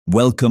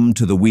Welcome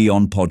to the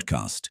WION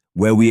podcast,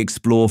 where we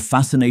explore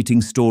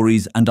fascinating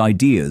stories and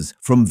ideas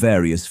from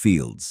various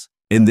fields.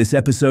 In this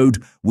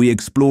episode, we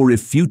explore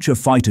if future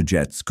fighter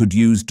jets could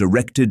use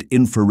directed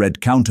infrared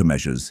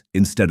countermeasures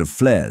instead of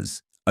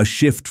flares, a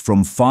shift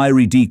from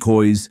fiery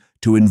decoys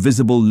to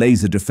invisible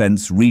laser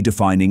defense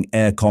redefining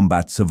air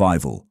combat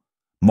survival.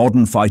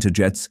 Modern fighter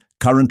jets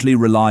currently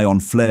rely on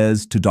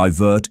flares to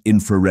divert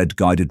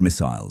infrared-guided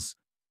missiles.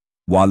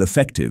 While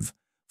effective,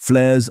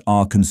 flares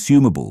are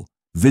consumable,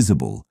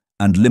 visible,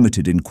 and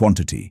limited in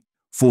quantity,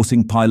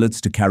 forcing pilots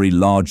to carry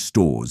large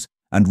stores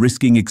and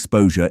risking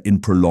exposure in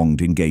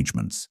prolonged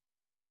engagements.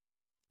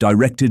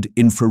 Directed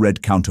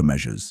infrared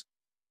countermeasures,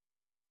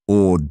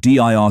 or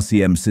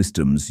DIRCM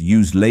systems,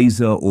 use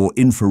laser or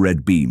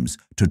infrared beams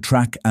to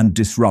track and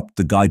disrupt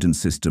the guidance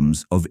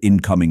systems of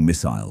incoming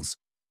missiles.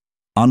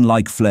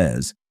 Unlike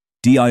flares,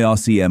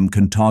 DIRCM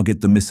can target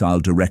the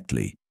missile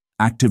directly,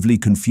 actively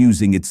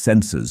confusing its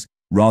sensors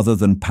rather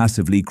than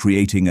passively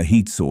creating a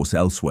heat source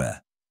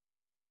elsewhere.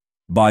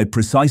 By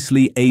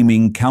precisely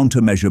aiming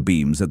countermeasure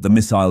beams at the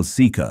missile's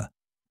seeker,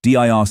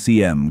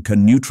 DIRCM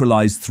can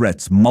neutralize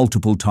threats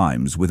multiple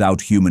times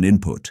without human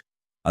input,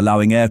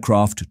 allowing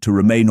aircraft to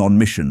remain on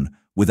mission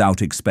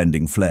without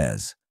expending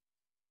flares.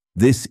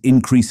 This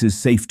increases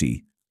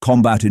safety,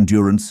 combat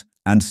endurance,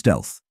 and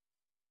stealth.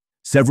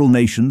 Several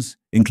nations,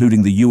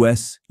 including the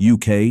US,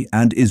 UK,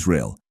 and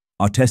Israel,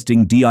 are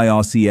testing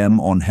DIRCM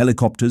on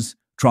helicopters,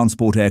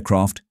 transport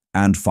aircraft,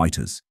 and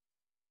fighters.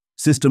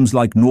 Systems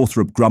like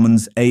Northrop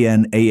Grumman's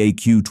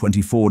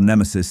AN/AAQ-24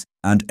 Nemesis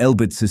and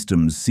Elbit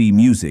Systems' C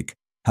Music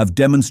have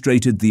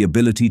demonstrated the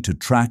ability to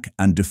track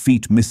and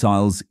defeat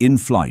missiles in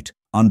flight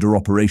under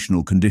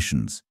operational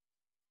conditions.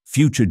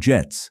 Future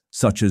jets,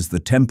 such as the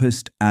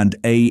Tempest and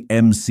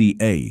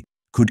AMCA,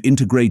 could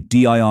integrate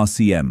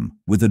DIRCM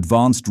with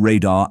advanced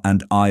radar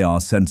and IR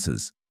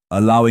sensors,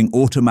 allowing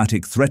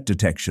automatic threat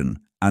detection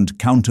and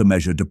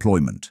countermeasure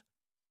deployment.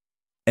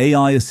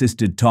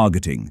 AI-assisted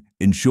targeting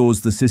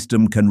ensures the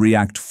system can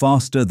react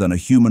faster than a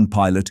human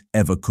pilot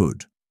ever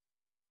could.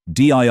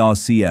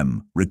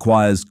 DIRCM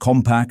requires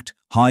compact,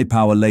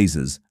 high-power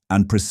lasers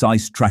and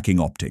precise tracking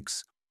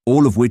optics,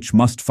 all of which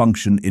must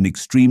function in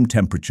extreme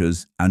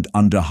temperatures and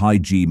under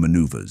high-G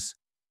maneuvers.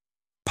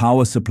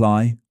 Power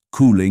supply,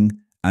 cooling,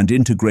 and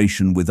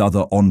integration with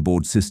other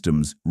onboard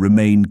systems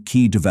remain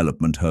key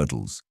development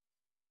hurdles.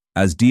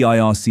 As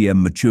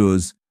DIRCM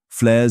matures,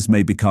 flares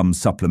may become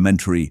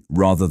supplementary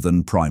rather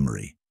than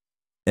primary.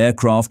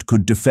 Aircraft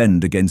could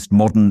defend against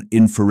modern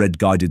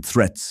infrared-guided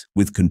threats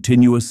with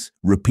continuous,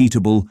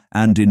 repeatable,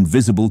 and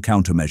invisible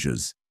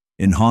countermeasures,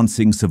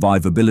 enhancing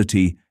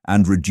survivability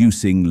and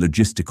reducing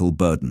logistical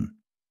burden.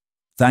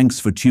 Thanks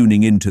for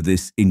tuning into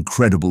this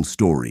incredible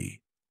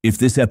story. If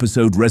this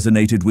episode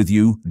resonated with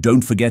you,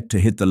 don't forget to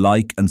hit the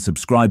like and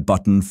subscribe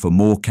button for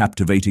more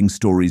captivating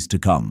stories to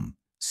come.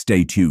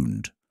 Stay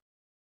tuned.